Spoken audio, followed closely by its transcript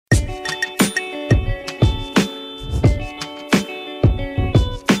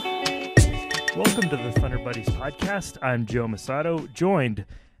Buddies podcast. I'm Joe Masato, joined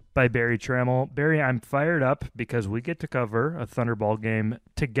by Barry Trammell. Barry, I'm fired up because we get to cover a Thunderball game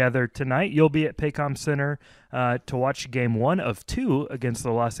together tonight. You'll be at Paycom Center to watch game 1 of 2 against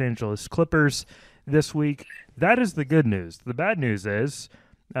the Los Angeles Clippers this week. That is the good news. The bad news is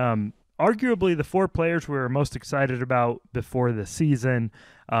arguably the 4 players we were most excited about before the season,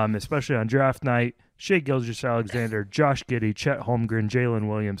 especially on draft night, Shai Gilgeous-Alexander, Josh Giddey, Chet Holmgren, Jalen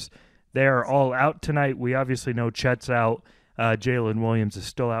Williams, they are all out tonight. We obviously know Chet's out. Jalen Williams is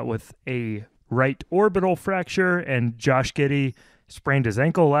still out with a right orbital fracture, and Josh Giddey sprained his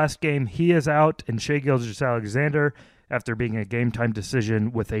ankle last game. He is out, and Shai Gilgeous-Alexander, after being a game-time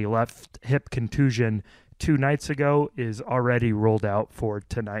decision with a left hip contusion 2 nights ago, is already rolled out for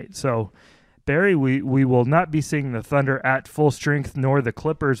tonight. So, Barry, we will not be seeing the Thunder at full strength, nor the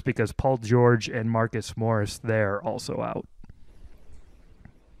Clippers, because Paul George and Marcus Morris, they're also out.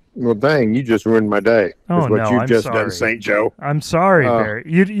 Well, dang, you just ruined my day. Oh, what no, you've I'm just sorry. done, St. Joe. I'm sorry, Barry.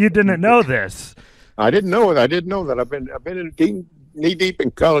 You didn't know this. I didn't know it. I didn't know that. I've been in knee deep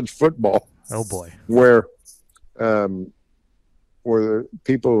in college football. Oh boy. Where the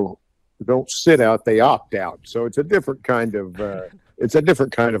people don't sit out, they opt out. So it's a different kind of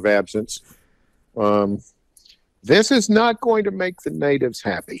absence. This is not going to make the natives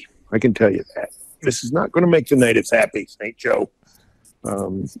happy. I can tell you that. This is not going to make the natives happy, St. Joe.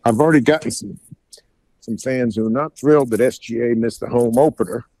 I've already gotten some fans who are not thrilled that SGA missed the home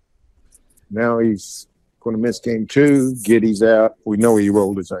opener. Now he's going to miss game 2. Giddey's out. We know he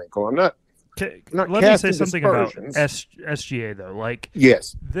rolled his ankle. I'm not Let me say something about SGA, though. Like,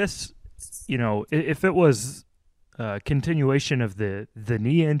 yes, this, if it was a continuation of the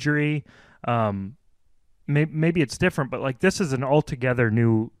knee injury, maybe it's different. But, like, this is an altogether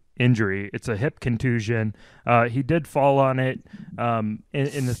new injury. It's a hip contusion. He did fall on it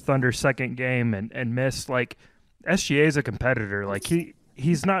in the Thunder second game and missed. Like, SGA is a competitor. Like,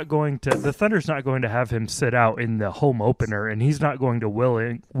 he's not going to – the Thunder's not going to have him sit out in the home opener, and he's not going to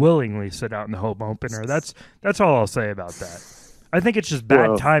willingly sit out in the home opener. That's all I'll say about that. I think it's just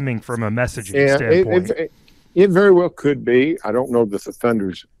bad timing from a messaging standpoint. It very well could be. I don't know that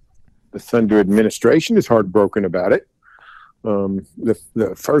the Thunder administration is heartbroken about it.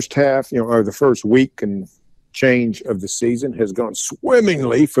 The first half, or the first week and change of the season has gone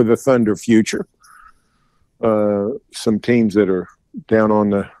swimmingly for the Thunder future. Some teams that are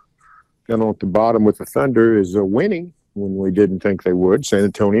down at the bottom with the Thunder is winning when we didn't think they would. San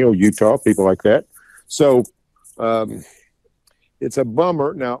Antonio, Utah, people like that. So it's a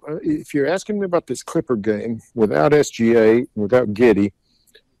bummer. Now, if you're asking me about this Clipper game, without SGA, without Giddey,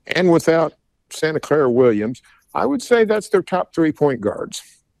 and without Santa Clara Williams, I would say that's their top 3 point guards.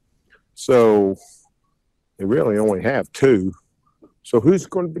 So they really only have 2. So who's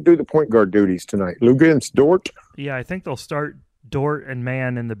going to do the point guard duties tonight? Lou against Dort? Yeah, I think they'll start Dort and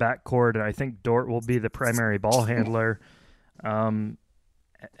Mann in the backcourt, and I think Dort will be the primary ball handler. And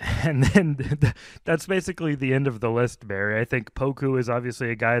then that's basically the end of the list, Barry. I think Poku is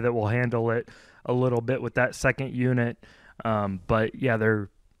obviously a guy that will handle it a little bit with that second unit. But, yeah, they're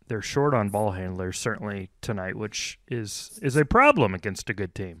short on ball handlers certainly tonight, which is a problem against a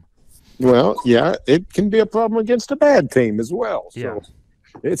good team. Well, yeah, it can be a problem against a bad team as well. So yeah.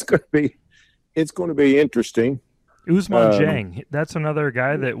 It's going to be interesting. Ousmane Dieng, that's another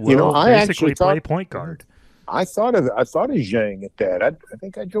guy that will basically play point guard. I thought of Dieng at that. I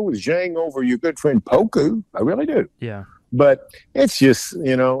think I'd go with Dieng over your good friend Poku. I really do. Yeah. But it's just,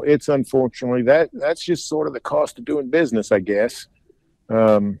 it's unfortunately that's just sort of the cost of doing business, I guess.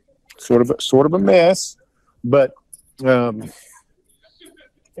 Sort of a mess, but I'm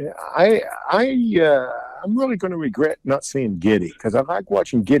really going to regret not seeing Giddey because I like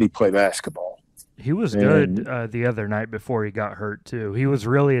watching Giddey play basketball. He was good the other night before he got hurt too. He was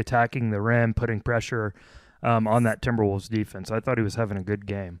really attacking the rim, putting pressure on that Timberwolves defense. I thought he was having a good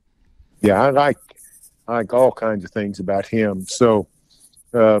game. Yeah, I like all kinds of things about him. So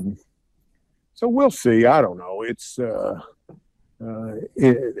we'll see. I don't know. It's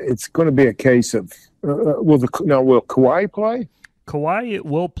going to be a case of will Kawhi play? Kawhi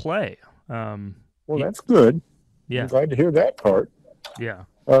will play. That's good. Yeah, I'm glad to hear that part. Yeah.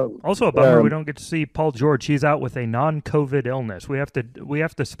 Also a bummer we don't get to see Paul George. He's out with a non-COVID illness. We have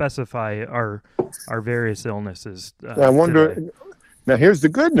to specify our various illnesses. I wonder. Today. Now here's the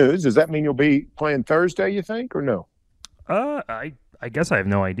good news. Does that mean you'll be playing Thursday? You think or no? I guess I have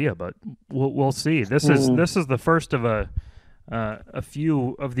no idea, but we'll see. This is the first of a a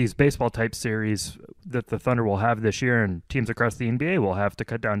few of these baseball type series that the Thunder will have this year, and teams across the NBA will have to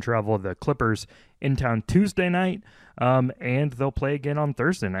cut down travel. The Clippers in town Tuesday night, and they'll play again on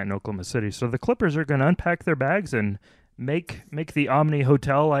Thursday night in Oklahoma City. So the Clippers are going to unpack their bags and make the Omni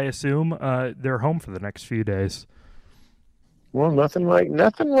Hotel, I assume, their home for the next few days. Well, nothing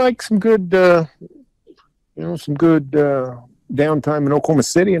like some good, some good downtime in Oklahoma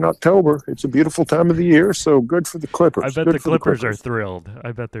City in October. It's a beautiful time of the year, so good for the Clippers. I bet good the Clippers are thrilled.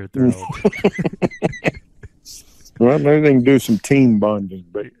 I bet they're thrilled. Well, maybe they can do some team bonding,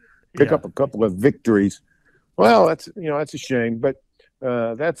 but pick up a couple of victories. Well, that's a shame, but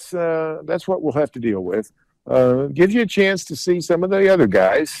that's what we'll have to deal with. Gives you a chance to see some of the other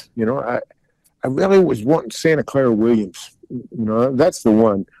guys. I really was wanting Santa Clara Williams. That's the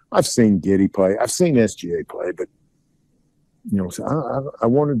one. I've seen Giddy play. I've seen SGA play, but so I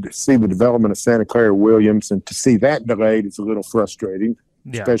wanted to see the development of Santa Clara Williams, and to see that delayed is a little frustrating,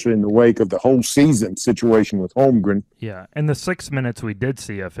 especially in the wake of the whole season situation with Holmgren. Yeah, and the 6 minutes we did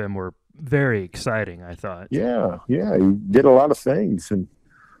see of him were very exciting, I thought. Yeah, he did a lot of things, and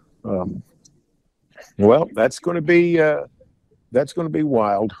well, that's going to be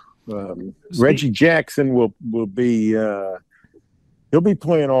wild. Reggie Jackson will be. He'll be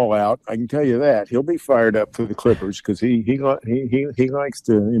playing all out. I can tell you that. He'll be fired up for the Clippers because he likes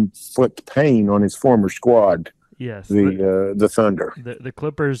to inflict pain on his former squad. Yes, the Thunder. The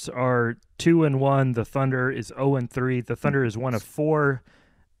Clippers are 2-1. The Thunder is 0-3. The Thunder is one of four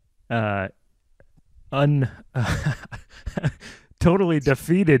totally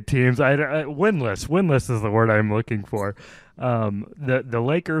defeated teams. Winless. Winless is the word I'm looking for. The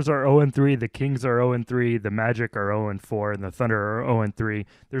Lakers are 0-3, the Kings are 0-3, the Magic are 0-4, and the Thunder are 0-3.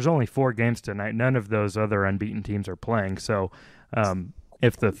 There's only 4 games tonight. None of those other unbeaten teams are playing. So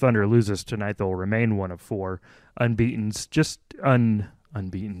if the Thunder loses tonight, they'll remain one of 4 unbeatens. Just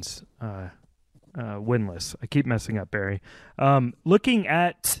unbeatens. Winless. I keep messing up, Barry. Looking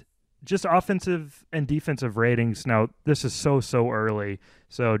at just offensive and defensive ratings. Now, this is so early,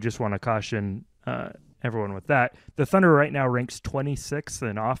 so just want to caution everyone with that. The Thunder right now ranks 26th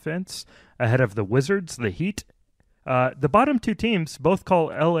in offense, ahead of the Wizards, the Heat. The bottom 2 teams both call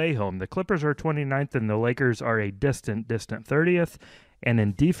LA home. The Clippers are 29th, and the Lakers are a distant 30th. And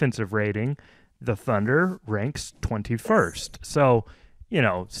in defensive rating, the Thunder ranks 21st. So,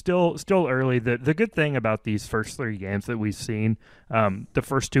 still early. The good thing about these first 3 games that we've seen, the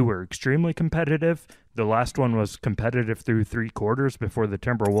first 2 were extremely competitive. The last one was competitive through 3 quarters before the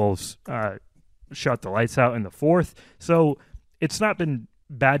Timberwolves shut the lights out in the 4th. So it's not been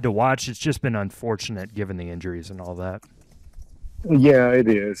bad to watch. It's just been unfortunate given the injuries and all that. Yeah, it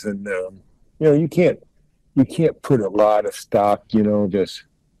is. And, you can't put a lot of stock,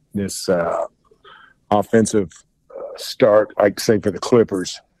 this offensive start, like say for the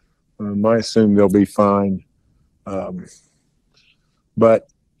Clippers. I assume they'll be fine. But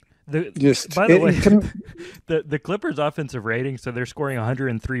by the way, the Clippers' offensive rating, so they're scoring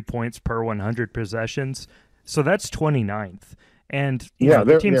 103 points per 100 possessions. So that's 29th. And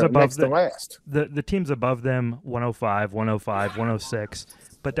the teams above the teams above them 105, 106.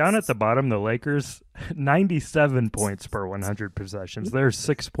 But down at the bottom, the Lakers 97 points per 100 possessions. They're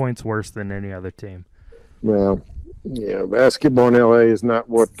 6 points worse than any other team. Well, yeah, basketball in LA is not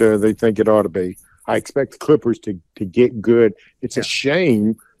what they think it ought to be. I expect the Clippers to get good. It's a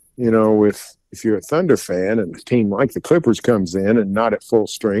shame, if you're a Thunder fan and a team like the Clippers comes in and not at full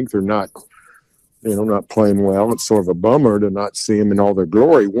strength or not playing well. It's sort of a bummer to not see them in all their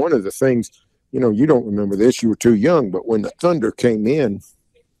glory. One of the things, you don't remember this, you were too young, but when the Thunder came in,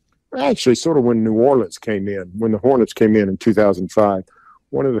 actually sort of when New Orleans came in, when the Hornets came in 2005,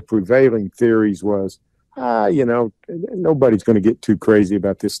 one of the prevailing theories was, nobody's going to get too crazy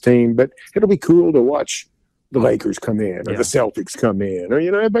about this team, but it'll be cool to watch the Lakers come in or the Celtics come in, or,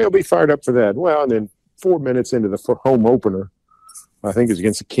 everybody will be fired up for that. Well, and then 4 minutes into the home opener, I think it was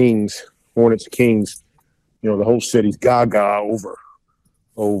against the Kings, Hornets, Kings, the whole city's gaga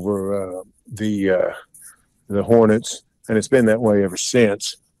over the Hornets, and it's been that way ever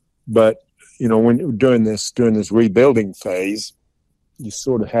since. But when during this rebuilding phase, you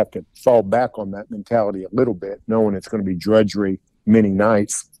sort of have to fall back on that mentality a little bit, knowing it's going to be drudgery many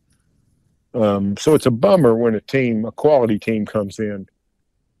nights. So it's a bummer when a quality team comes in,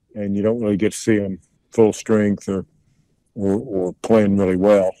 and you don't really get to see them full strength or playing really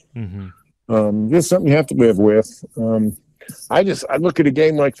well. Mm-hmm. Just something you have to live with. I look at a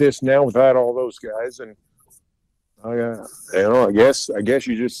game like this now without all those guys, and I guess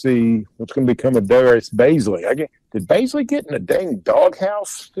you just see what's going to become of Darius Bazley. Did Baisley get in a dang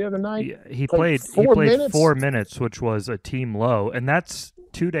doghouse the other night? He played 4 minutes, which was a team low, and that's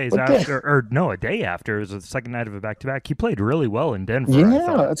 2 days after, or no, a day after. It was the second night of a back-to-back. He played really well in Denver.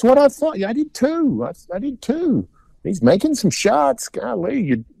 Yeah, that's what I thought. Yeah, I did too. I did too. He's making some shots. Golly,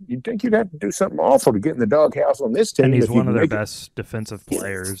 you'd think you'd have to do something awful to get in the doghouse on this team. And he's one of their best defensive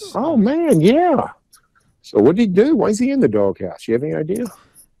players. Oh, man, yeah. So what did he do? Why is he in the doghouse? You have any idea?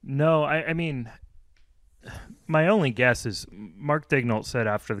 No, I mean, my only guess is Mark Dignault said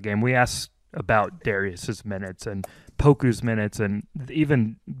after the game, we asked about Darius's minutes and Poku's minutes, and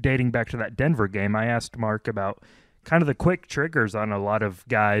even dating back to that Denver game, I asked Mark about kind of the quick triggers on a lot of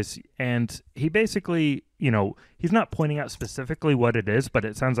guys, and he basically, he's not pointing out specifically what it is, but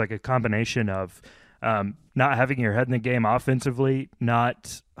it sounds like a combination of not having your head in the game offensively,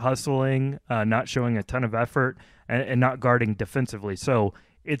 not hustling, not showing a ton of effort, and not guarding defensively. So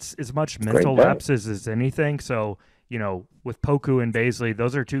it's as much mental lapses as anything. So, with Poku and Baisley,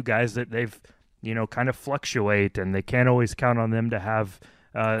 those are two guys that they've, kind of fluctuate, and they can't always count on them to have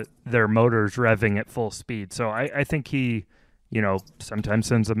their motors revving at full speed. So I think he, sometimes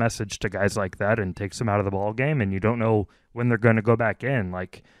sends a message to guys like that and takes them out of the ball game, and you don't know when they're going to go back in.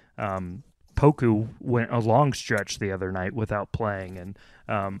 Like Poku went a long stretch the other night without playing, and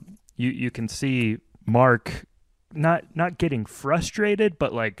you can see Mark not getting frustrated,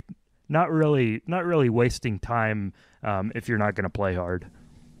 but like not really wasting time if you're not going to play hard.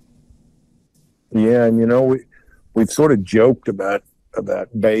 Yeah, and we've sort of joked about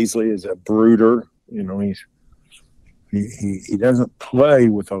Baisley as a brooder. He doesn't play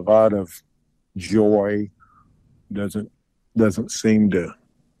with a lot of joy. Doesn't seem to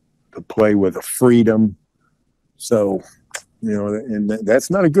play with a freedom. So, and that's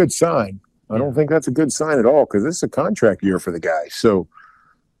not a good sign. I don't think that's a good sign at all, because this is a contract year for the guy. So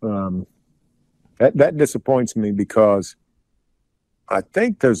that disappoints me, because I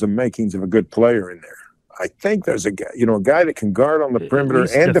think there's the makings of a good player in there. I think there's a guy, a guy that can guard on the perimeter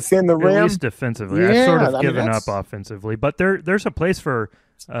and defend the rim. At least defensively. I've sort of given up offensively. But there's a place for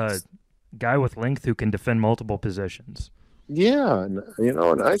a guy with length who can defend multiple positions. Yeah, and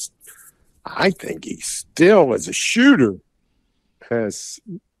I think he still, as a shooter, has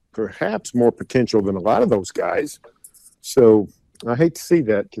perhaps more potential than a lot of those guys. So I hate to see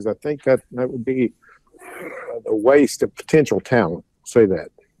that, because I think that would be a waste of potential talent. I'll say that.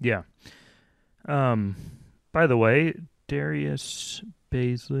 Yeah. By the way, Darius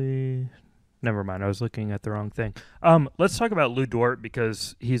Baisley. Never mind, I was looking at the wrong thing. Let's talk about Lu Dort,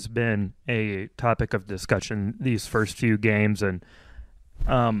 because he's been a topic of discussion these first few games, and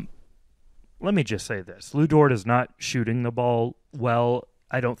let me just say this: Lu Dort is not shooting the ball well.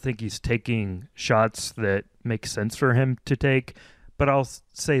 I don't think he's taking shots that make sense for him to take. But I'll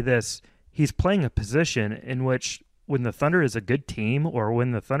say this: he's playing a position in which, when the Thunder is a good team, or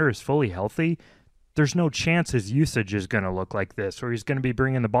when the Thunder is fully healthy, there's no chance his usage is going to look like this, or he's going to be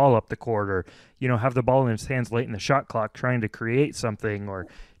bringing the ball up the court, or, have the ball in his hands late in the shot clock trying to create something, or,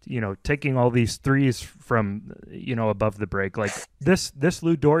 taking all these threes from, above the break. Like this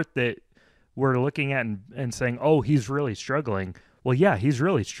Lu Dort that we're looking at and saying, oh, he's really struggling. Well, yeah, he's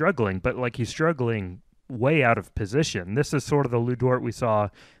really struggling, but like he's struggling way out of position. This is sort of the Lu Dort we saw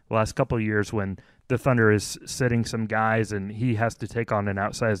the last couple of years when the Thunder is sitting some guys and he has to take on an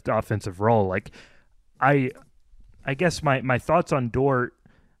outsized offensive role. Like, I guess my thoughts on Dort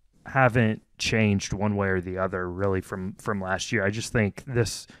haven't changed one way or the other really from last year. I just think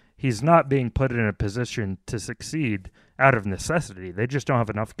he's not being put in a position to succeed out of necessity. They just don't have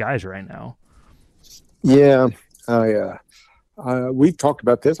enough guys right now. Yeah, we've talked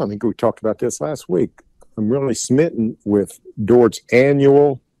about this. I think we talked about this last week. I'm really smitten with Dort's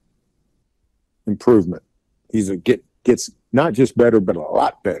annual improvement. Gets not just better, but a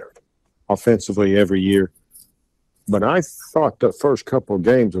lot better offensively every year. But I thought the first couple of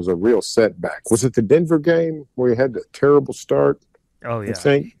games was a real setback. Was it the Denver game where he had the terrible start? Oh, yeah. I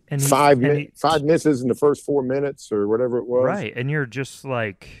think five misses in the first 4 minutes or whatever it was. Right, and you're just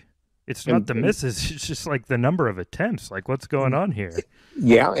like, it's not the misses, it's just like the number of attempts. Like, what's going on here?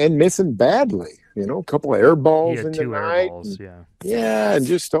 Yeah, and missing badly. A couple of air balls in the night. 2 air balls, yeah. Yeah, and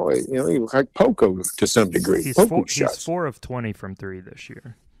just, he was like Poku to some degree. He's 4 of 20 from 3 this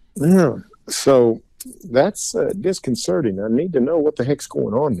year. Yeah, so that's disconcerting. I need to know what the heck's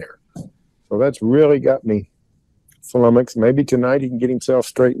going on there. So that's really got me flummoxed. Maybe tonight he can get himself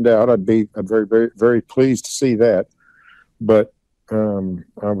straightened out. I'm very, very, very pleased to see that. But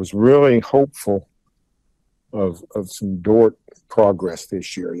I was really hopeful of some Dort progress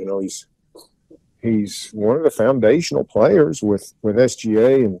this year. He's one of the foundational players with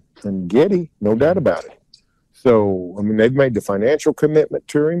SGA and Giddey, no doubt about it. So, I mean, they've made the financial commitment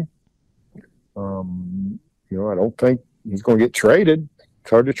to him. I don't think he's going to get traded. It's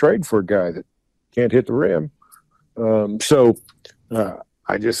hard to trade for a guy that can't hit the rim.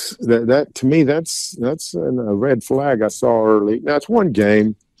 I just that to me that's a red flag I saw early. Now it's one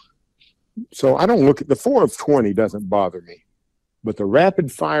game, so I don't look at the 4 of 20 doesn't bother me, but the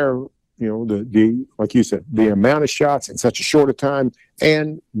rapid fire, the like you said, the amount of shots in such a short a time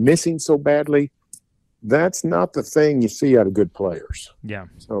and missing so badly, that's not the thing you see out of good players. Yeah.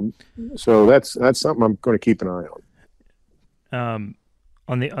 So that's something I'm going to keep an eye on.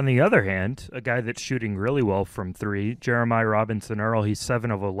 On the other hand, a guy that's shooting really well from three, Jeremiah Robinson Earl, he's 7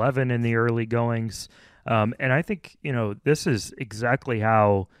 of 11 in the early goings. And I think, this is exactly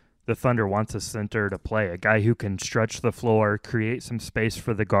how the Thunder wants a center to play, a guy who can stretch the floor, create some space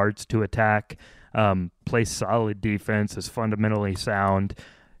for the guards to attack, play solid defense, is fundamentally sound.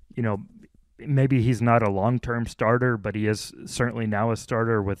 Maybe he's not a long-term starter, but he is certainly now a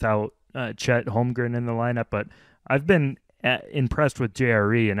starter without Chet Holmgren in the lineup. But I've been impressed with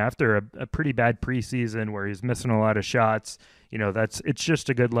JRE, and after a pretty bad preseason where he's missing a lot of shots, it's just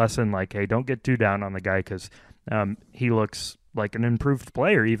a good lesson. Like, hey, don't get too down on the guy because he looks like an improved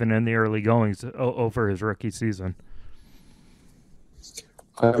player even in the early goings over his rookie season.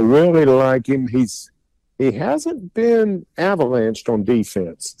 I really like him. He hasn't been avalanched on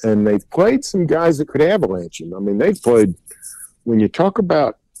defense, and they've played some guys that could avalanche him. I mean, they've played, when you talk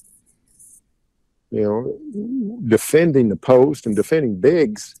about, defending the post and defending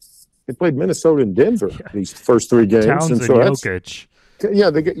bigs, they played Minnesota and Denver these first 3 games. Towns and Jokic. Yeah,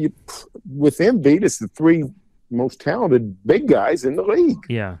 they get you with Embiid. It's the 3 most talented big guys in the league.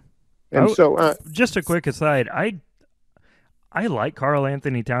 Yeah, and just a quick aside, I like Karl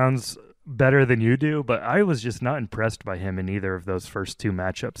Anthony Towns better than you do, but I was just not impressed by him in either of those first 2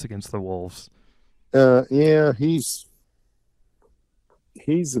 matchups against the Wolves.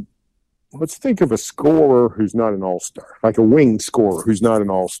 Let's think of a scorer who's not an all-star, like a wing scorer who's not an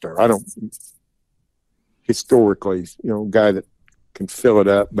all-star. I don't historically, guy that can fill it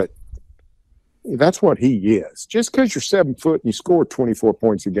up, but that's what he is. Just because you're 7 foot and you score 24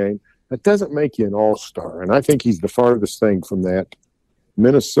 points a game, that doesn't make you an all-star. And I think he's the farthest thing from that.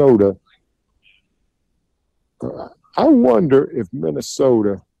 Minnesota, I wonder if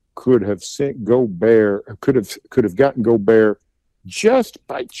Minnesota could have sent Gobert, could have gotten Gobert just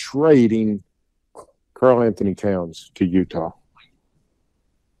by trading Karl Anthony Towns to Utah.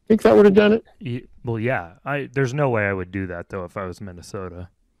 Think that would have done it? Well, yeah. There's no way I would do that, though, if I was Minnesota.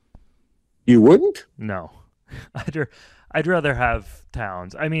 You wouldn't? No. I'd rather have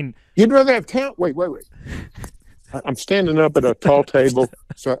Towns. I mean... You'd rather have Towns? Wait. I'm standing up at a tall table,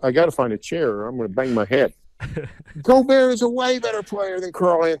 so I got to find a chair or I'm going to bang my head. Gobert is a way better player than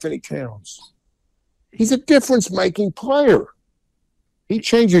Karl Anthony Towns. He's a difference-making player. He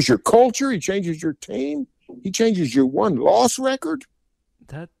changes your culture. He changes your team. He changes your win-loss record.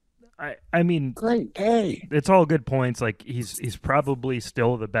 I mean, great day. It's all good points. Like he's probably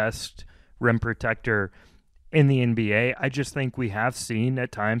still the best rim protector in the NBA. I just think we have seen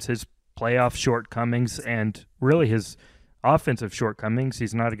at times his playoff shortcomings and really his offensive shortcomings.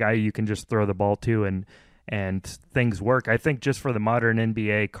 He's not a guy you can just throw the ball to and things work. I think just for the modern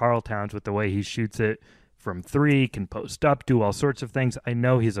NBA, Karl Towns, with the way he shoots it from 3, can post up, do all sorts of things. I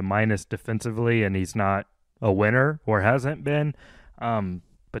know he's a minus defensively and he's not a winner or hasn't been.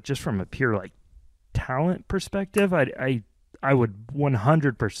 But just from a pure talent perspective, I would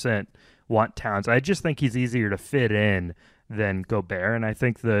 100% want Towns. I just think he's easier to fit in than Gobert, and I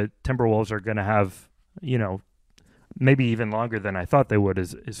think the Timberwolves are going to have, maybe even longer than I thought they would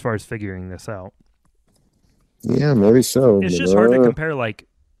as far as figuring this out. Yeah, maybe so. It's just hard to compare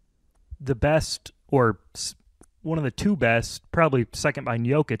the best or one of the 2 best, probably second behind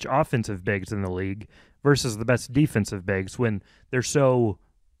Jokic, offensive bigs in the league versus the best defensive bigs when they're so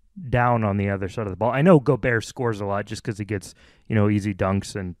down on the other side of the ball. I know Gobert scores a lot just because he gets, easy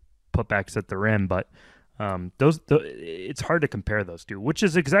dunks and putbacks at the rim, but it's hard to compare those 2, which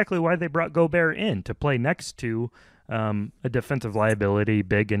is exactly why they brought Gobert in to play next to a defensive liability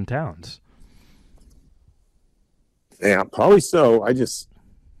big in Towns. Yeah, probably so. I just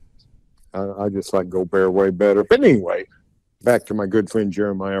like Gobert way better. But anyway, back to my good friend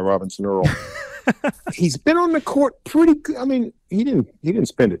Jeremiah Robinson Earl. He's been on the court pretty good. I mean, he didn't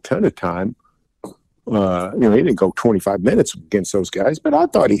spend a ton of time. He didn't go 25 minutes against those guys, but I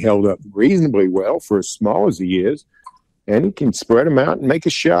thought he held up reasonably well for as small as he is, and he can spread them out and make a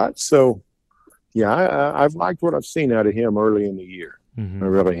shot. So, yeah, I've liked what I've seen out of him early in the year. Mm-hmm. I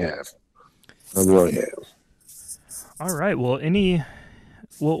really have. All right. Well,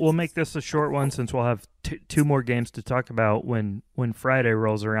 we'll make this a short one since we'll have two more games to talk about when Friday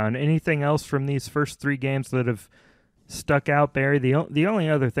rolls around. Anything else from these first three games that have stuck out, Barry? The only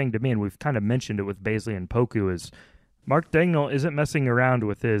other thing to me, and we've kind of mentioned it with Baisley and Poku, is Mark Daigneault isn't messing around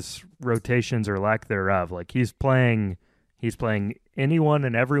with his rotations or lack thereof. Like he's playing anyone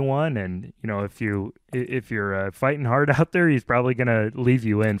and everyone, and if you're fighting hard out there, he's probably going to leave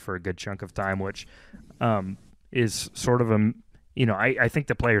you in for a good chunk of time, which is sort of I think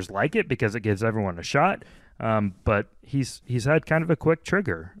the players like it because it gives everyone a shot. But he's had kind of a quick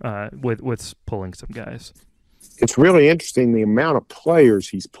trigger with pulling some guys. It's really interesting the amount of players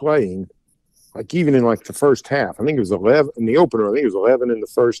he's playing. Like even in like the first half, I think it was 11 in the opener. I think it was 11 in the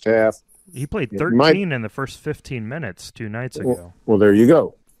first half. He played 13 in the first 15 minutes 2 nights ago. Well, there you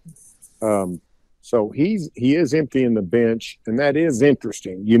go. So he is emptying the bench, and that is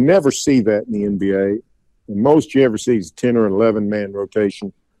interesting. You never see that in the NBA. The most you ever see is 10 or 11 man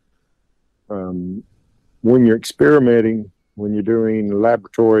rotation. When you're experimenting, when you're doing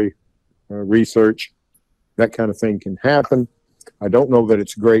laboratory research, that kind of thing can happen. I don't know that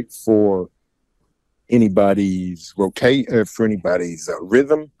it's great for anybody's rhythm,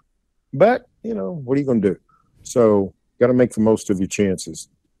 but what are you going to do? So got to make the most of your chances.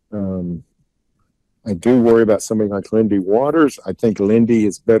 I do worry about somebody like Lindy Waters. I think Lindy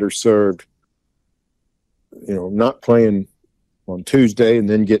is better served, not playing on Tuesday and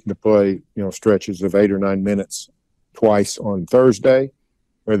then getting to play, stretches of 8 or 9 minutes twice on Thursday,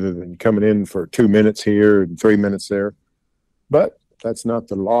 rather than coming in for 2 minutes here and 3 minutes there. But that's not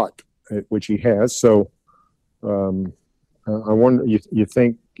the lot which he has. So I wonder, you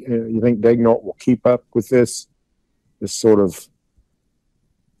think Daigneault will keep up with this sort of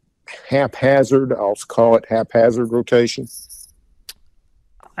haphazard, I'll call it haphazard rotation?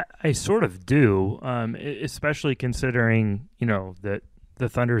 I sort of do, especially considering, that the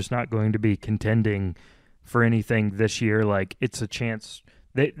Thunder is not going to be contending for anything this year. Like, it's a chance.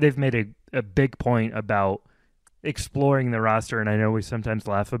 They've made a big point about exploring the roster, and I know we sometimes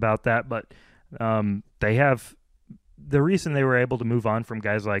laugh about that, but they have the reason they were able to move on from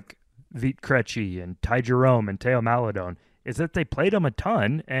guys like Vit Krejci and Ty Jerome and Theo Maledon is that they played them a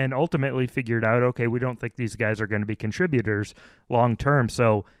ton and ultimately figured out, okay, we don't think these guys are going to be contributors long term.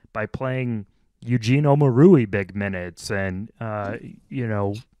 So by playing Eugene Omoruyi big minutes and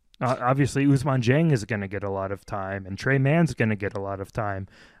obviously Ousmane Dieng is going to get a lot of time, and Trey Mann's going to get a lot of time.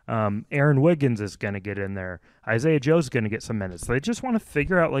 Aaron Wiggins is going to get in there. Isaiah Joe's going to get some minutes. They just want to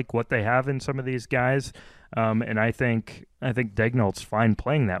figure out like what they have in some of these guys, and I think Daigneault's fine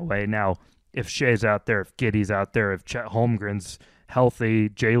playing that way. Now, if Shea's out there, if Giddey's out there, if Chet Holmgren's healthy,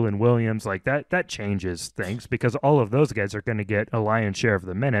 Jalen Williams, like that changes things because all of those guys are going to get a lion's share of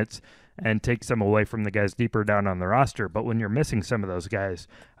the minutes and take some away from the guys deeper down on the roster. But when you're missing some of those guys,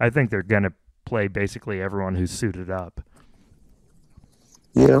 I think they're going to play basically everyone who's suited up.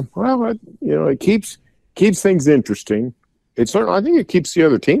 Yeah, well, it keeps things interesting. I think it keeps the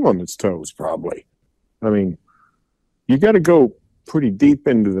other team on its toes. Probably. I mean, you got to go pretty deep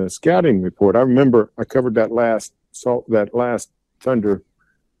into the scouting report. I remember I covered that last Thunder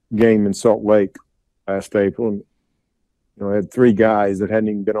game in Salt Lake last April, and I had 3 guys that hadn't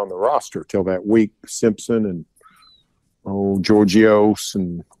even been on the roster till that week: Simpson and Georgios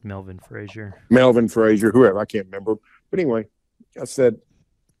and Melvin Frazier, whoever, I can't remember. But anyway, I said,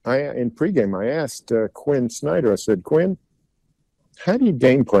 in pregame, I asked Quinn Snyder. I said, Quinn, how do you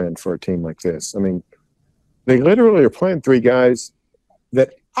game plan for a team like this? I mean, they literally are playing 3 guys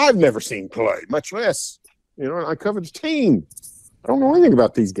that I've never seen play, much less, I covered the team. I don't know anything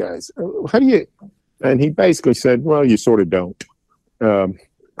about these guys. How do you? And he basically said, well, you sort of don't.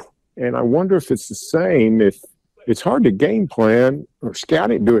 And I wonder if it's the same, if it's hard to game plan or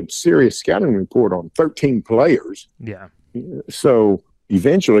do a serious scouting report on 13 players. Yeah. So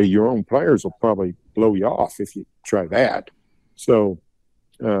eventually your own players will probably blow you off if you try that. So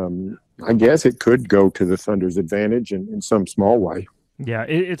I guess it could go to the Thunder's advantage in some small way. Yeah,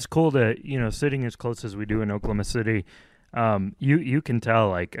 it's cool to, sitting as close as we do in Oklahoma City, you can tell,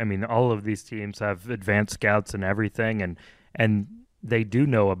 like, I mean, all of these teams have advanced scouts and everything, and they do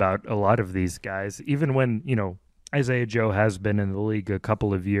know about a lot of these guys, even when, Isaiah Joe has been in the league a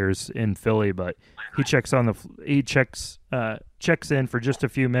couple of years in Philly, but he checks in for just a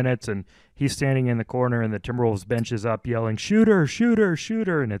few minutes, and he's standing in the corner, and the Timberwolves bench is up yelling, "Shooter, shooter,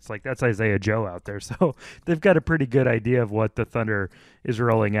 shooter!" And it's like, that's Isaiah Joe out there. So they've got a pretty good idea of what the Thunder is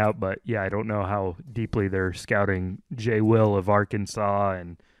rolling out. But yeah, I don't know how deeply they're scouting Jay Will of Arkansas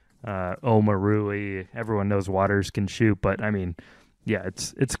and Omoruyi. Everyone knows Waters can shoot, but I mean, yeah,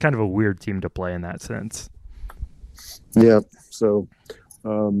 it's kind of a weird team to play in that sense. Yeah. So,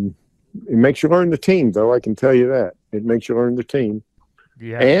 It makes you learn the team, though. I can tell you that it makes you learn the team.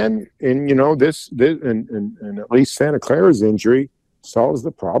 Yeah. And this and at least Santa Clara's injury solves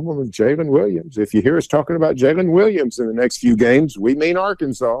the problem of Jalen Williams. If you hear us talking about Jalen Williams in the next few games, we mean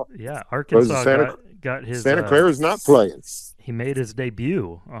Arkansas. Yeah, Arkansas got his. Santa Clara's not playing. He made his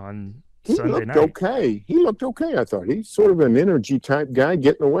debut on Sunday night. He looked okay. I thought he's sort of an energy type guy,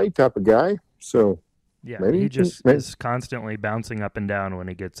 getting away type of guy. So yeah, he just is constantly bouncing up and down when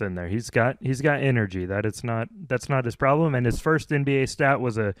he gets in there. He's got energy. That's not his problem. And his first NBA stat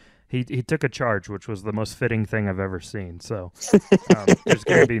was he took a charge, which was the most fitting thing I've ever seen. So there's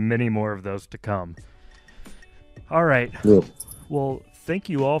going to be many more of those to come. All right. Yeah. Well, thank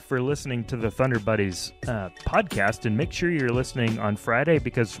you all for listening to the Thunder Buddies podcast, and make sure you're listening on Friday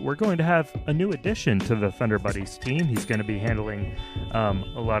because we're going to have a new addition to the Thunder Buddies team. He's going to be handling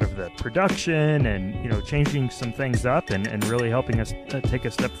a lot of the production and changing some things up and really helping us take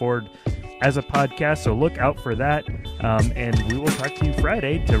a step forward as a podcast. So look out for that, and we will talk to you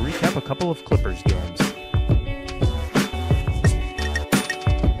Friday to recap a couple of Clippers games.